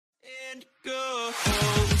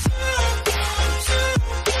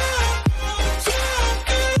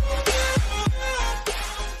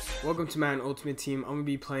Welcome to my Ultimate Team. I'm going to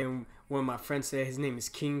be playing one of my friends today. His name is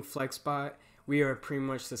King Flexbot. We are pretty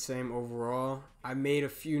much the same overall. I made a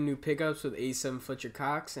few new pickups with 87 Fletcher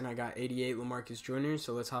Cox, and I got 88 LaMarcus Joyner,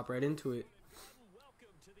 so let's hop right into it.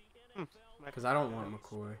 Because I don't want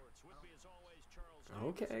McCoy.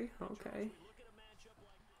 Okay.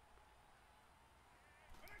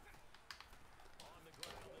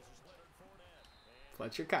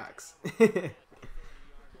 Fletcher Cox. Of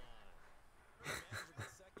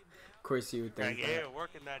course you would think that. Yeah,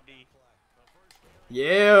 working that D.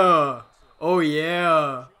 Yeah. Oh,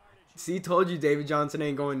 yeah. See, told you David Johnson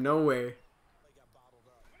ain't going nowhere.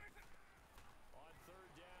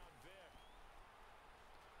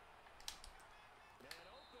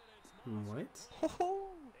 What?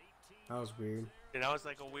 That was weird. Dude, that was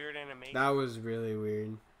like a weird animation. That was really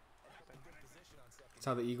weird. That's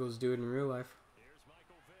how the Eagles do it in real life.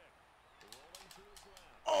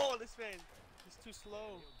 Oh, this man. He's too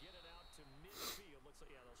slow.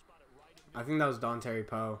 I think that was Don Terry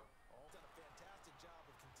Poe.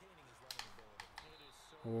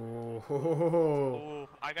 Oh,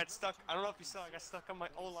 I got stuck. I don't know if you saw. I got stuck on my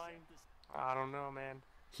O-line. I don't know, man.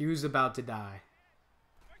 He was about to die.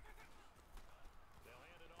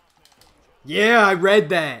 Yeah, I read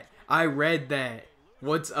that.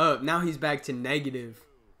 What's up? Now he's back to negative.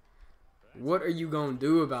 What are you going to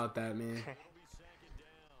do about that, man?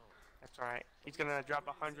 That's alright. He's going to drop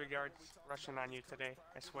 100 yards rushing on you today.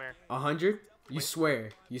 I swear. 100? You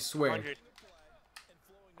swear. 100.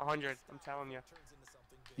 100. I'm telling you.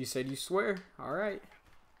 You said you swear. All right.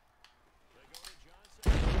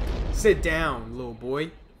 Sit down, little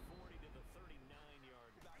boy.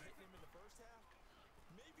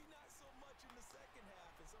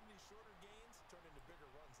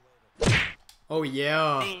 Oh,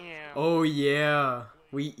 yeah. Damn. Oh, yeah.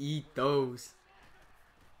 We eat those.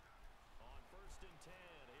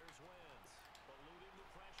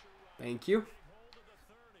 Thank you.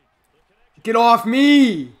 Get off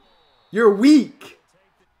me! You're weak.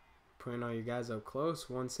 Putting all you guys up close.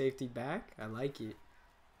 One safety back. I like it.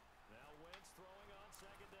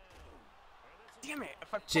 Damn it.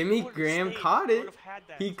 If I Jimmy Graham caught it.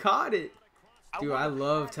 He caught it. Dude, I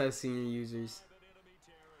love testing your users.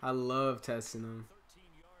 I love testing them.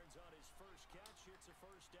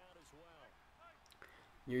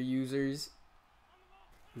 Your users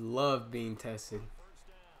love being tested.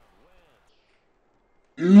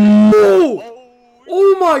 Oh!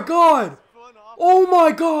 Oh my god! Oh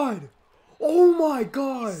my god! Oh my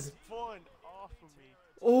god!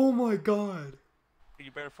 Oh my god!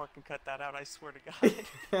 You better fucking cut that out, I swear to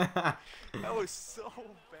God. That was so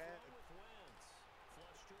bad.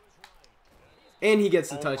 And he gets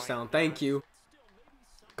the touchdown. Thank you.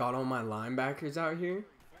 Got all my linebackers out here.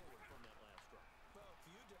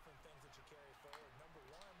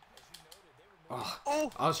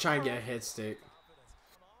 Oh, I was trying to get a hit stick.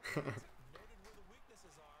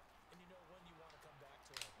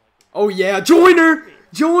 Oh yeah, Joyner!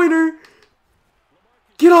 Joyner!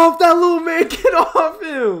 Get off that little man! Get off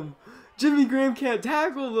him! Jimmy Graham can't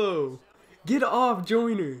tackle though. Get off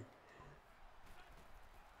Joyner.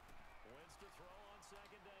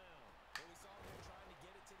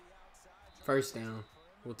 First down.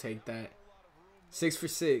 We'll take that. 6 for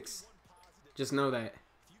 6. Just know that.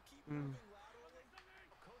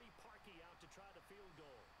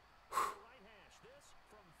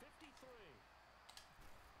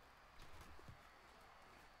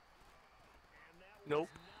 Nope.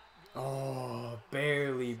 Oh,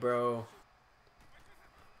 barely, bro.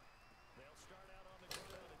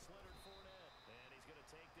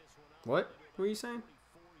 What were you saying?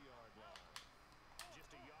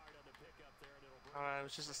 It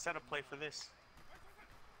was just a setup play for this.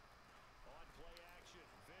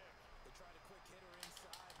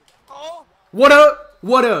 Oh! What up?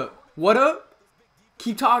 What up? What up?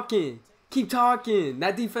 Keep talking. Keep talking.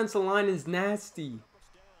 That defensive line is nasty.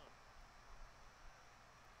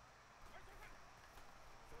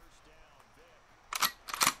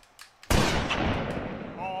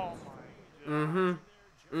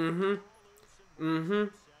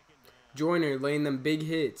 Joyner laying them big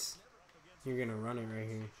hits. You're gonna run it right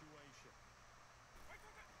here.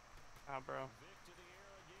 Ah, bro.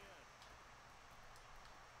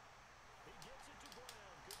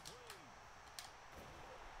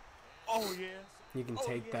 Oh, yeah. You can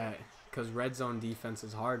take that because red zone defense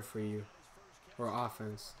is hard for you. Or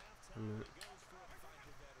offense.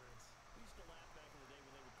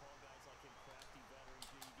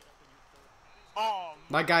 Oh,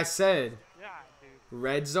 like I said. yeah, dude.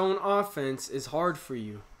 Red zone offense is hard for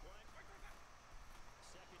you.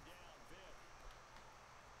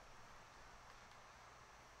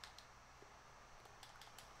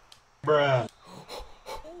 Bruh.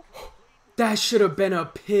 That should have been a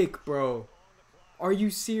pick, bro. Are you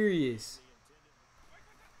serious?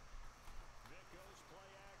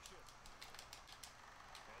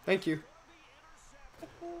 Thank you.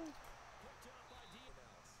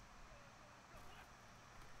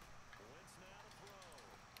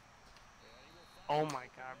 Oh my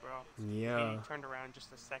god, bro. Yeah. He turned around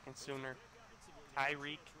just a second sooner.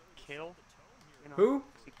 Tyreek Kill. You know, Who?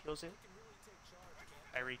 he kills it.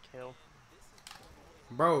 Tyreek Kill.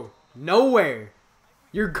 Bro, nowhere.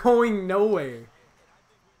 You're going nowhere.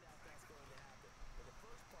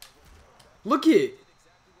 Look it.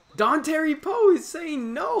 Don Terry Poe is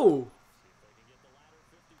saying no.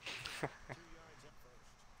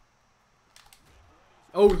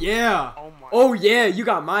 Oh yeah. Oh my. Oh yeah, you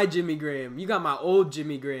got my Jimmy Graham. You got my old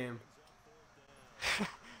Jimmy Graham.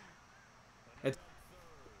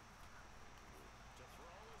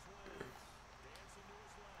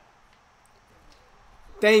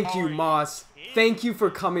 Thank you, Moss. Thank you for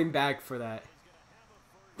coming back for that.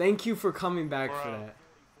 Thank you for coming back for that.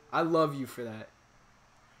 I love you for that.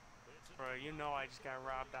 Bro, you know I just got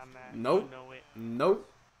robbed on that. Nope. You know it. Nope.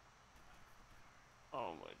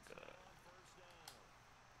 Oh my god.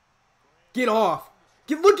 Get off.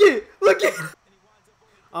 Look it.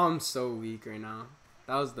 I'm so weak right now.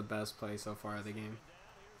 That was the best play so far of the game.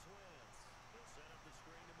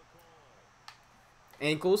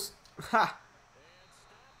 Ankles. Ha.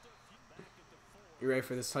 You ready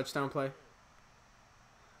for this touchdown play?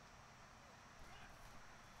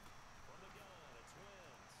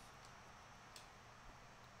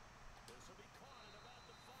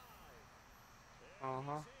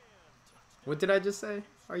 Uh-huh. What did I just say?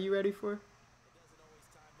 Are you ready for?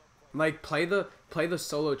 Like play the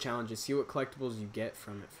solo challenges. See what collectibles you get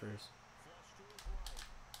from it first.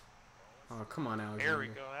 Oh come on, Alexander. There we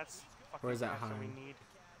go. That's fucking Where's that what high? we need.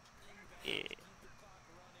 Yeah.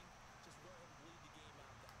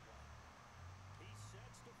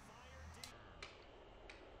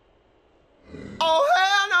 Oh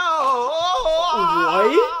hell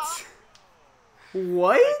no!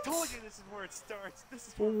 What? I told you this is where it starts. This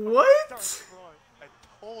is where What? it starts, bro. I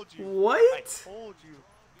told you. What? I told you.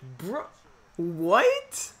 Bro,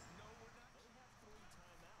 what?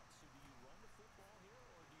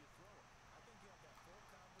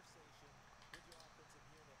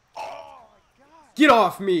 Oh my god. Get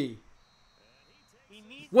off me! He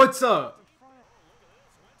needs What's up?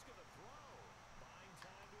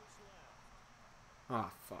 Oh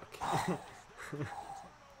fuck.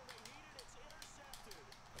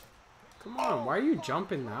 Come on, why are you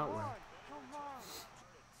jumping that way? Come on.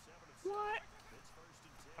 What?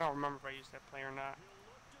 I don't remember if I used that play or not.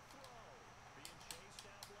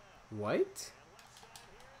 What?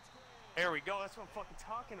 There we go. That's what I'm fucking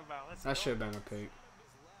talking about. Let's That go. should have been a pick.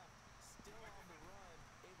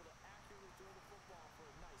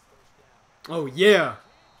 Oh yeah!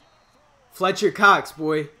 Fletcher Cox,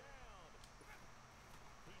 boy.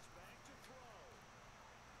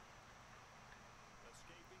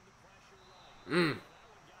 Oh,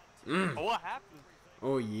 what happened?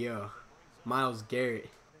 Oh yeah. Myles Garrett.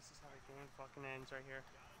 This is how the game fucking ends right here.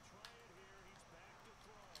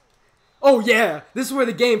 Oh yeah! This is where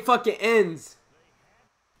the game fucking ends.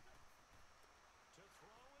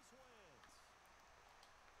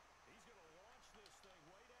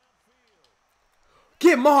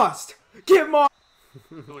 Get mossed! Get mossed!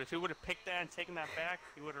 Dude, if he would have picked that and taken that back,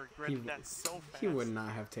 he would have regretted that so fast. He would not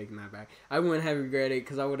have taken that back. I wouldn't have regretted it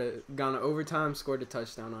because I would have gone to overtime, scored a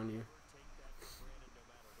touchdown on you.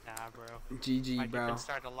 Nah, bro. GG, My bro. defense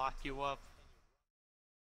started to lock you up.